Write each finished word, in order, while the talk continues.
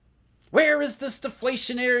Where is this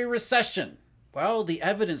deflationary recession? Well, the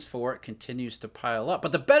evidence for it continues to pile up.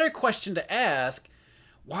 But the better question to ask,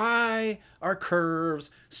 why are curves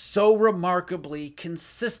so remarkably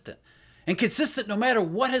consistent? And consistent no matter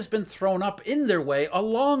what has been thrown up in their way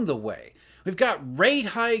along the way. We've got rate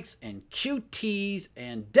hikes and QTs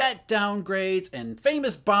and debt downgrades and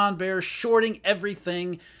famous bond bears shorting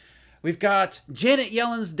everything. We've got Janet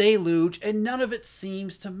Yellen's deluge, and none of it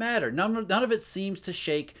seems to matter. None of it seems to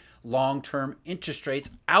shake long-term interest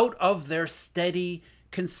rates out of their steady,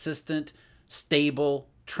 consistent, stable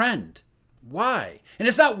trend. Why? And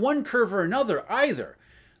it's not one curve or another either.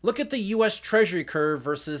 Look at the US Treasury curve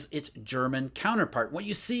versus its German counterpart. What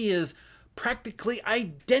you see is practically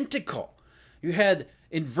identical. You had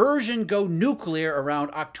inversion go nuclear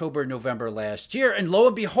around October, November last year, and lo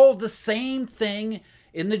and behold, the same thing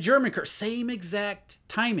in the German curve, same exact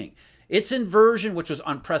timing. Its inversion, which was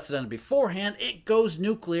unprecedented beforehand, it goes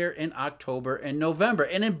nuclear in October and November.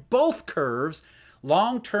 And in both curves,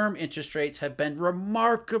 long-term interest rates have been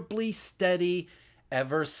remarkably steady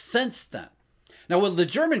ever since then. Now, with the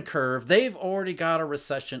German curve, they've already got a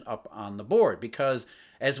recession up on the board because,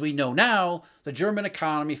 as we know now, the German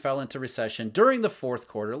economy fell into recession during the fourth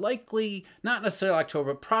quarter, likely not necessarily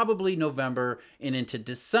October, but probably November and into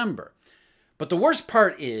December. But the worst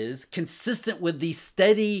part is, consistent with the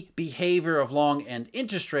steady behavior of long end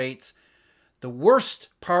interest rates, the worst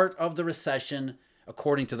part of the recession,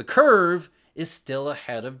 according to the curve, is still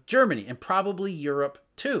ahead of Germany and probably Europe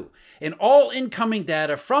too. And all incoming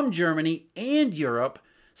data from Germany and Europe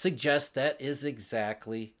suggests that is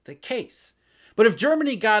exactly the case. But if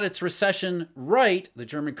Germany got its recession right, the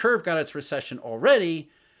German curve got its recession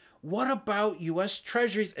already, what about U.S.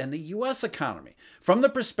 Treasuries and the U.S. economy? From the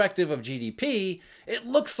perspective of GDP, it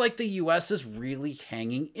looks like the U.S. is really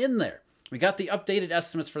hanging in there. We got the updated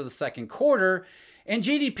estimates for the second quarter, and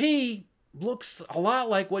GDP looks a lot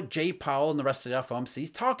like what Jay Powell and the rest of the FOMC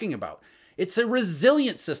is talking about. It's a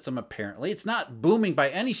resilient system, apparently. It's not booming by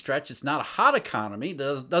any stretch. It's not a hot economy.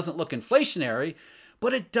 It doesn't look inflationary,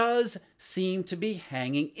 but it does seem to be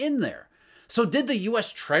hanging in there. So did the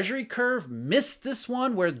U.S. Treasury curve miss this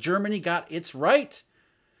one where Germany got its right?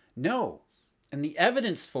 No. And the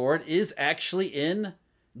evidence for it is actually in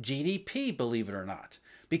GDP, believe it or not.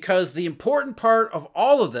 Because the important part of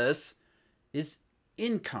all of this is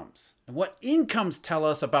incomes. And what incomes tell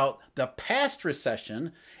us about the past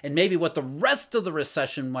recession and maybe what the rest of the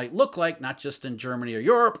recession might look like, not just in Germany or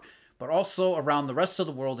Europe, but also around the rest of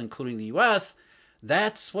the world, including the U.S.,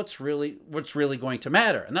 that's what's really going to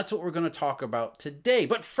matter. And that's what we're going to talk about today.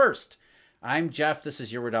 But first, I'm Jeff. This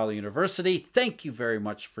is Eurodollar University. Thank you very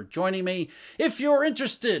much for joining me. If you're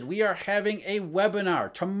interested, we are having a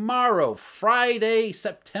webinar tomorrow, Friday,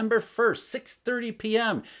 September 1st, 6:30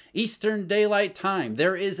 p.m. Eastern Daylight Time.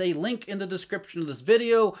 There is a link in the description of this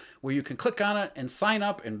video where you can click on it and sign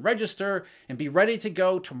up and register and be ready to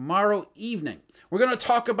go tomorrow evening. We're going to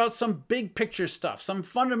talk about some big picture stuff, some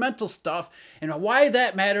fundamental stuff, and why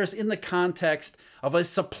that matters in the context of a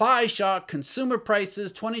supply shock, consumer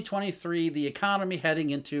prices, 2023, the economy heading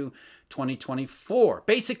into 2024.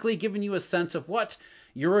 Basically giving you a sense of what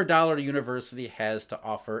Eurodollar University has to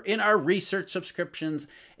offer in our research subscriptions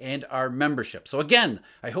and our membership. So again,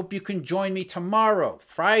 I hope you can join me tomorrow,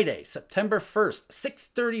 Friday, September 1st,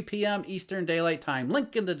 6:30 p.m. Eastern Daylight Time.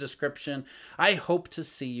 Link in the description. I hope to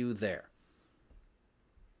see you there.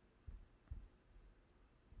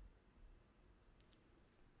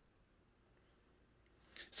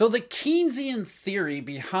 So the Keynesian theory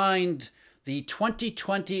behind the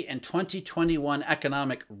 2020 and 2021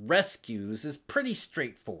 economic rescues is pretty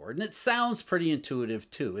straightforward, and it sounds pretty intuitive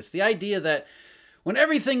too. It's the idea that when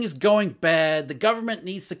everything is going bad, the government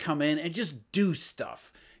needs to come in and just do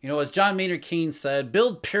stuff. You know, as John Maynard Keynes said,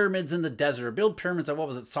 build pyramids in the desert, or build pyramids at, what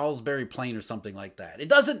was it, Salisbury Plain or something like that. It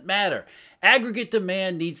doesn't matter. Aggregate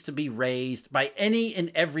demand needs to be raised by any and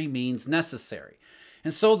every means necessary.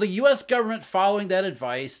 And so the U.S. government, following that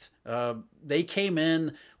advice, they came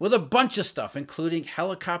in with a bunch of stuff, including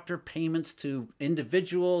helicopter payments to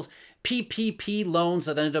individuals, PPP loans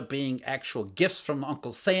that ended up being actual gifts from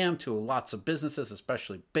Uncle Sam to lots of businesses,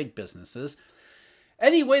 especially big businesses.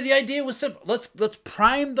 Anyway, the idea was simple. Let's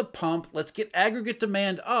prime the pump. Let's get aggregate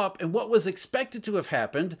demand up. And what was expected to have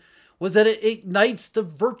happened was that it ignites the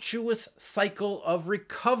virtuous cycle of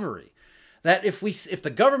recovery. That if the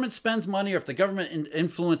government spends money, or if the government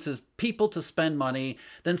influences people to spend money,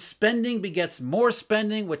 then spending begets more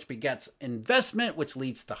spending, which begets investment, which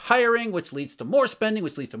leads to hiring, which leads to more spending,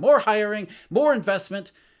 which leads to more hiring, more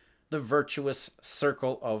investment, the virtuous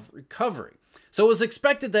circle of recovery. So it was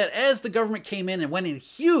expected that as the government came in and went in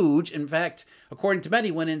huge, in fact, according to many,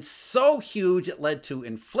 went in so huge it led to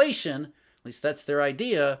inflation, at least that's their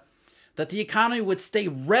idea, that the economy would stay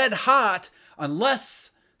red hot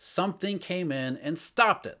unless something came in and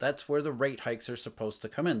stopped it. That's where the rate hikes are supposed to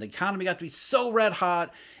come in. The economy got to be so red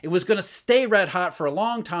hot, it was going to stay red hot for a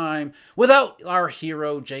long time without our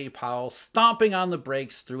hero, Jay Powell, stomping on the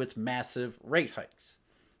brakes through its massive rate hikes.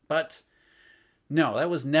 But no, that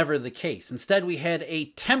was never the case. Instead, we had a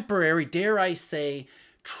temporary, dare I say,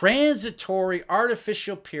 transitory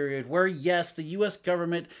artificial period where, yes, the U.S.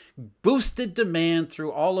 government boosted demand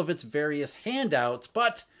through all of its various handouts,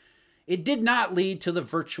 but it did not lead to the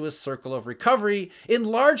virtuous circle of recovery, in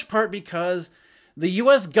large part because the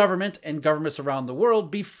U.S. government and governments around the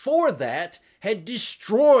world before that had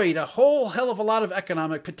destroyed a whole hell of a lot of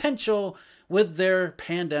economic potential with their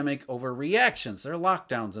pandemic overreactions, their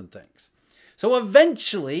lockdowns and things. So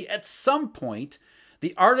eventually, at some point,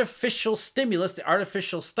 the artificial stimulus, the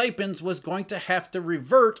artificial stipends was going to have to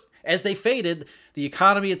revert. As they faded, the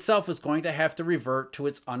economy itself was going to have to revert to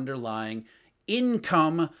its underlying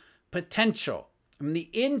income potential. I mean, the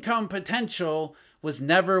income potential was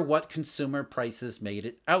never what consumer prices made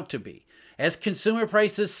it out to be. As consumer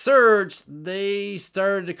prices surged, they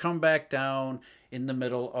started to come back down in the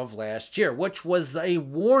middle of last year, which was a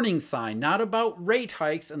warning sign, not about rate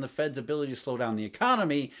hikes and the Fed's ability to slow down the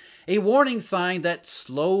economy, a warning sign that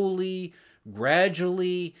slowly,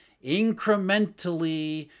 gradually,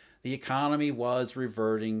 incrementally, the economy was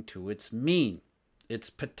reverting to its mean, its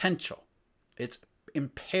potential, its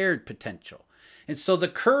impaired potential. And so the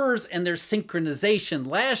curves and their synchronization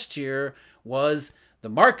last year was the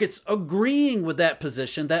markets agreeing with that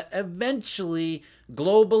position that eventually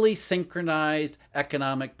globally synchronized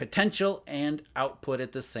economic potential and output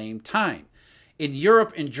at the same time. In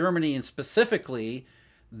Europe and Germany and specifically,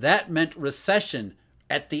 that meant recession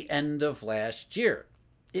at the end of last year.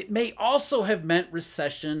 It may also have meant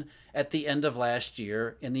recession at the end of last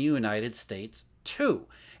year in the United States too.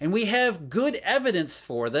 And we have good evidence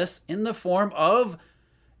for this in the form of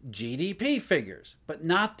GDP figures, but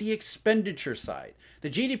not the expenditure side. The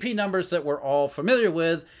GDP numbers that we're all familiar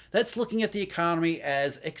with, that's looking at the economy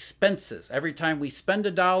as expenses. Every time we spend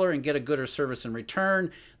a dollar and get a good or service in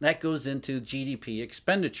return, that goes into GDP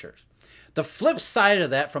expenditures. The flip side of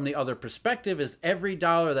that from the other perspective is every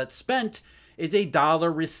dollar that's spent is a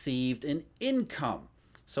dollar received in income.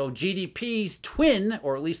 So GDP's twin,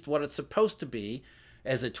 or at least what it's supposed to be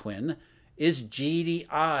as a twin, is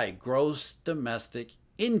GDI, gross domestic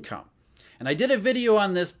income. And I did a video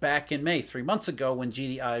on this back in May, 3 months ago, when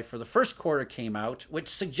GDI for the first quarter came out, which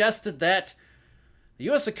suggested that the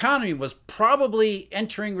U.S. economy was probably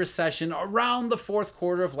entering recession around the fourth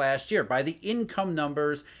quarter of last year. By the income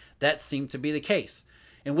numbers, that seemed to be the case.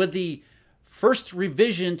 And with the first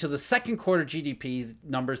revision to the second quarter GDP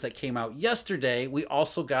numbers that came out yesterday, we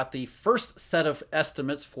also got the first set of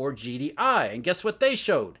estimates for GDI. And guess what they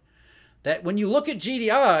showed? That when you look at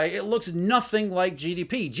GDI, it looks nothing like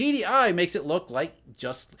GDP. GDI makes it look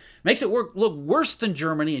look worse than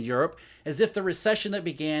Germany and Europe, as if the recession that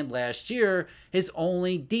began last year has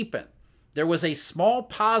only deepened. There was a small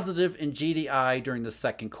positive in GDI during the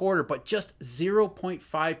second quarter, but just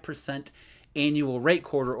 0.5% annual rate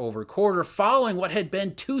quarter over quarter, following what had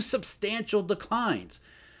been two substantial declines.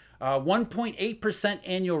 1.8%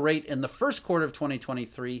 annual rate in the first quarter of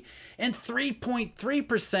 2023 and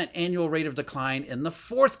 3.3% annual rate of decline in the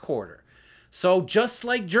fourth quarter. So just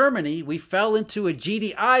like Germany, we fell into a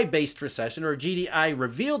GDI-based recession or a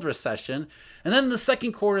GDI-revealed recession. And then in the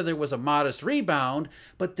second quarter, there was a modest rebound.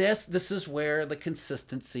 But this is where the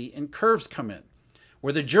consistency in curves come in.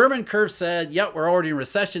 Where the German curve said, yep, we're already in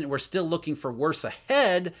recession and we're still looking for worse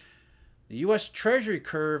ahead, the U.S. Treasury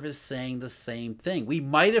curve is saying the same thing. We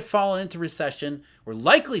might have fallen into recession, or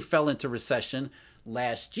likely fell into recession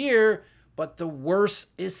last year, but the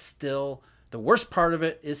worst part of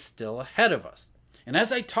it is still ahead of us. And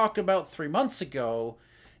as I talked about 3 months ago,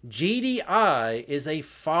 GDI is a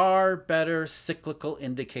far better cyclical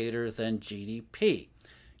indicator than GDP.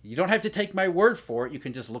 You don't have to take my word for it. You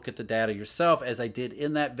can just look at the data yourself, as I did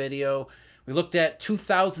in that video. We looked at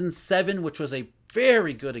 2007, which was a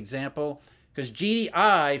very good example, because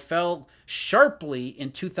GDI fell sharply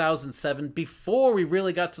in 2007 before we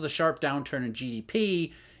really got to the sharp downturn in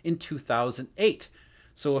GDP in 2008.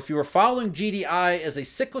 So if you were following GDI as a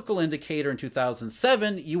cyclical indicator in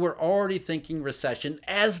 2007, you were already thinking recession,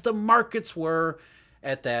 as the markets were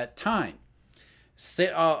at that time.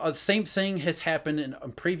 Same thing has happened in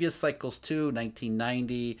previous cycles too,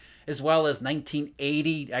 1990, as well as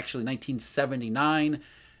 1980, actually 1979.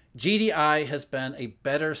 GDI has been a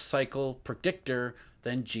better cycle predictor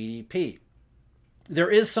than GDP.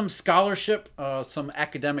 There is some scholarship, some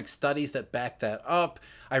academic studies that back that up.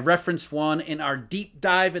 I referenced one in our deep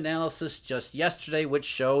dive analysis just yesterday, which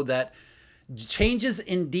showed that changes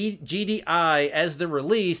in GDI as they're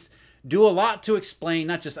released do a lot to explain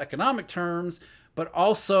not just economic terms, but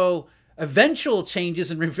also eventual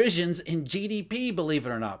changes and revisions in GDP, believe it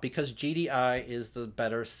or not, because GDI is the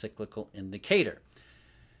better cyclical indicator.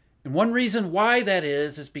 And one reason why that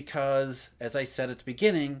is because, as I said at the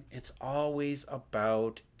beginning, it's always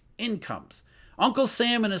about incomes. Uncle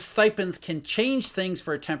Sam and his stipends can change things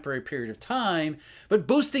for a temporary period of time, but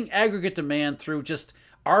boosting aggregate demand through just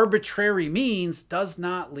arbitrary means does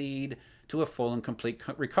not lead to a full and complete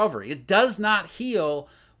recovery. It does not heal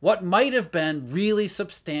what might have been really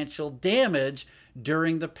substantial damage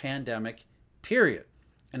during the pandemic period.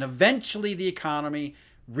 And eventually the economy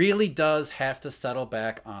really does have to settle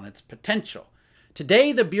back on its potential.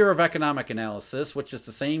 Today, the Bureau of Economic Analysis, which is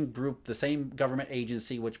the same group, the same government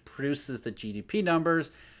agency which produces the GDP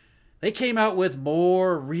numbers, they came out with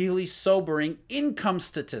more really sobering income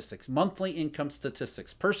statistics, monthly income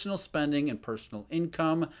statistics, personal spending and personal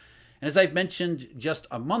income. And as I've mentioned just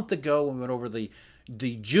a month ago when we went over the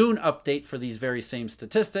June update for these very same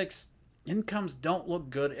statistics, incomes don't look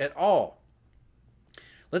good at all.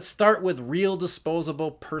 Let's start with real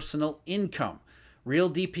disposable personal income, real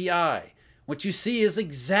DPI. What you see is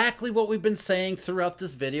exactly what we've been saying throughout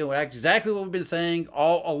this video, exactly what we've been saying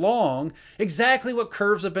all along, exactly what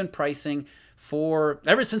curves have been pricing for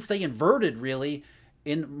ever since they inverted really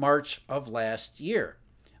in March of last year.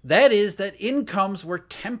 That is that incomes were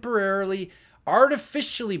temporarily,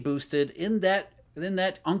 artificially boosted in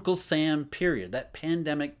that Uncle Sam period, that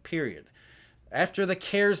pandemic period. After the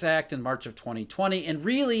CARES Act in March of 2020, and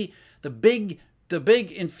really the big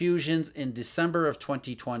infusions in December of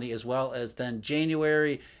 2020, as well as then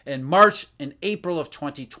January and March and April of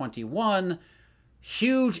 2021,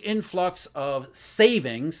 huge influx of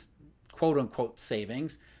savings, quote unquote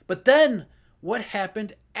savings. But then what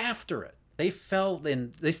happened after it? They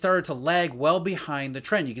started to lag well behind the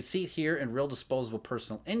trend. You can see it here in real disposable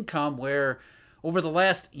personal income, where over the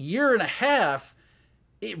last year and a half,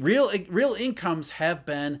 real incomes have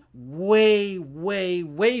been way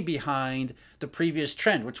behind the previous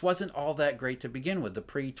trend, which wasn't all that great to begin with, the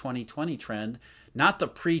pre-2020 trend, not the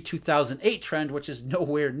pre-2008 trend, which is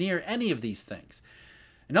nowhere near any of these things.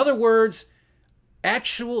 In other words,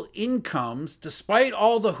 actual incomes, despite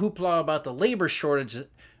all the hoopla about the labor shortage,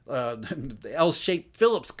 the L-shaped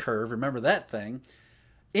Phillips curve, remember that thing,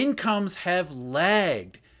 incomes have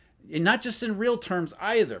lagged. And not just in real terms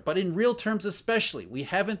either, but in real terms especially. We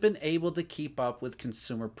haven't been able to keep up with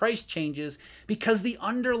consumer price changes because the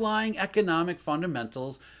underlying economic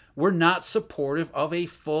fundamentals were not supportive of a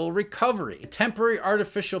full recovery, a temporary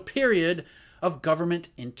artificial period of government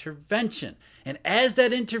intervention. And as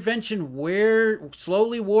that intervention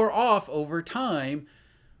slowly wore off over time,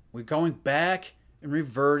 we're going back and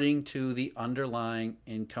reverting to the underlying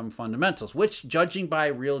income fundamentals, which, judging by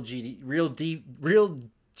real GDI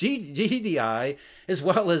as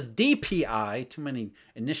well as DPI, too many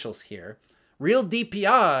initials here, real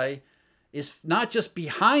DPI is not just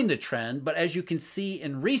behind the trend, but as you can see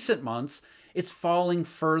in recent months, it's falling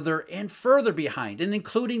further and further behind, and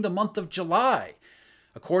including the month of July.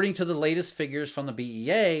 According to the latest figures from the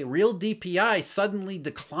BEA, real DPI suddenly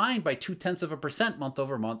declined by 0.2% month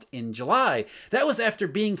over month in July. That was after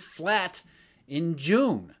being flat in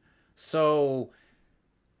June. So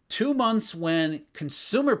 2 months when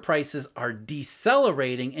consumer prices are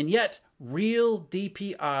decelerating, and yet real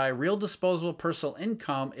DPI, real disposable personal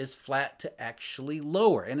income, is flat to actually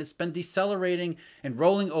lower. And it's been decelerating and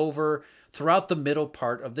rolling over throughout the middle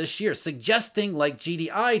part of this year, suggesting, like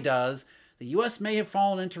GDI does, the U.S. may have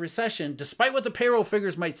fallen into recession. Despite what the payroll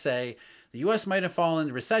figures might say, the U.S. might have fallen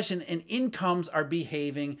into recession, and incomes are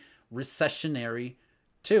behaving recessionary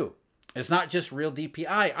too. It's not just real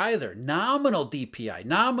DPI either. Nominal DPI,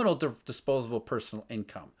 nominal disposable personal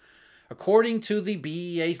income. According to the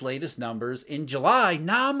BEA's latest numbers, in July,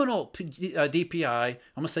 nominal DPI, I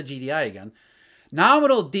almost said GDI again,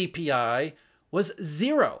 nominal DPI was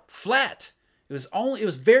zero, flat. It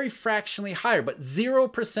was very fractionally higher, but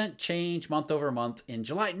 0% change month over month in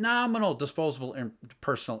July. Nominal disposable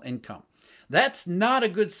personal income. That's not a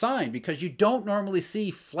good sign because you don't normally see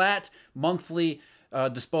flat monthly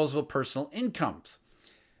disposable personal incomes.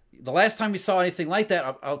 The last time we saw anything like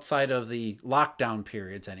that outside of the lockdown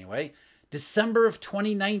periods anyway, December of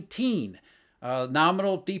 2019,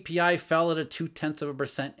 nominal DPI fell at a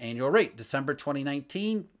 0.2% annual rate. December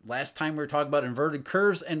 2019, last time we were talking about inverted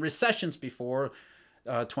curves and recessions before,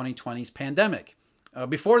 2020's pandemic.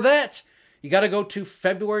 Before that, you got to go to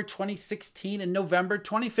February 2016 and November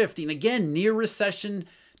 2015. Again, near recession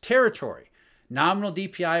territory. Nominal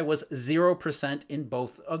DPI was 0% in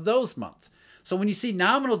both of those months. So when you see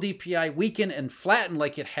nominal DPI weaken and flatten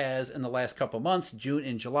like it has in the last couple months, June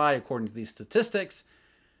and July, according to these statistics,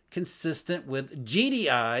 consistent with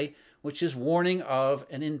GDI, which is warning of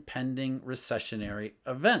an impending recessionary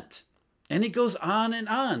event. And it goes on and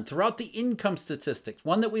on throughout the income statistics.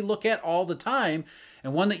 One that we look at all the time,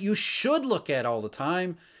 and one that you should look at all the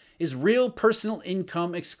time, is real personal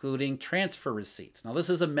income excluding transfer receipts. Now, this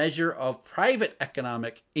is a measure of private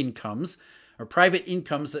economic incomes, or private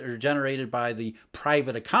incomes that are generated by the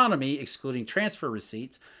private economy excluding transfer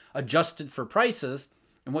receipts, adjusted for prices.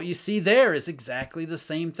 And what you see there is exactly the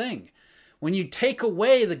same thing. When you take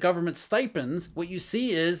away the government stipends, what you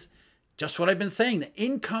see is just what I've been saying. The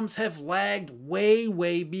incomes have lagged way,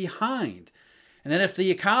 way behind. And then if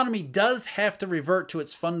the economy does have to revert to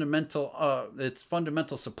its fundamental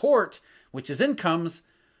support, which is incomes,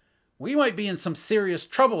 we might be in some serious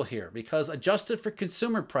trouble here, because adjusted for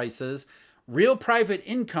consumer prices, real private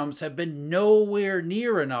incomes have been nowhere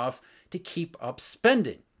near enough to keep up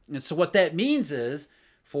spending. And so what that means is,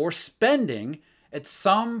 for spending, at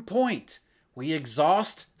some point, we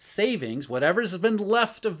exhaust savings, whatever's been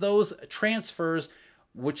left of those transfers,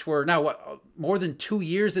 which were now more than 2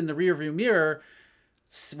 years in the rearview mirror.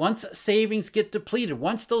 Once savings get depleted,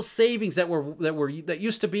 once those savings that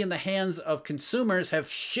used to be in the hands of consumers have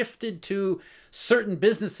shifted to certain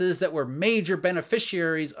businesses that were major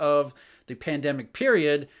beneficiaries of the pandemic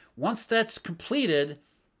period, once that's completed,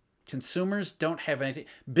 consumers don't have anything,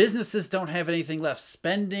 businesses don't have anything left.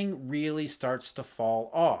 Spending really starts to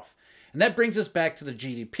fall off. And that brings us back to the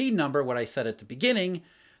GDP number, what I said at the beginning,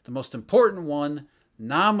 the most important one,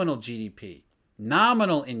 nominal GDP,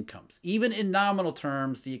 nominal incomes. Even in nominal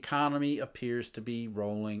terms, the economy appears to be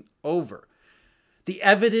rolling over. The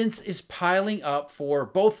evidence is piling up for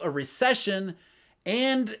both a recession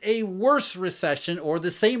and a worse recession, or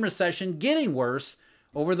the same recession getting worse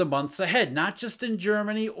over the months ahead, not just in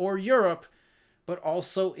Germany or Europe, but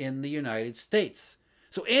also in the United States.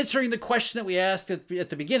 So answering the question that we asked at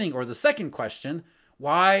the beginning, or the second question,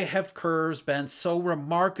 why have curves been so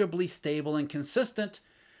remarkably stable and consistent?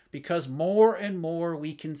 Because more and more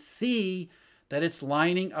we can see that it's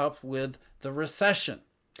lining up with the recession.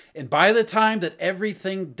 And by the time that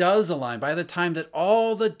everything does align, by the time that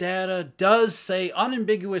all the data does say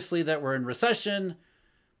unambiguously that we're in recession,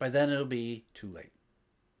 by then it'll be too late.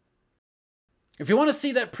 If you want to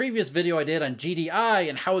see that previous video I did on GDI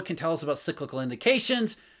and how it can tell us about cyclical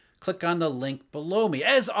indications, click on the link below me.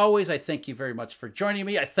 As always, I thank you very much for joining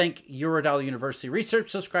me. I thank Eurodollar University research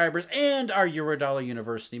subscribers and our Eurodollar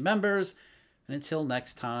University members. And until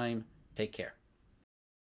next time, take care.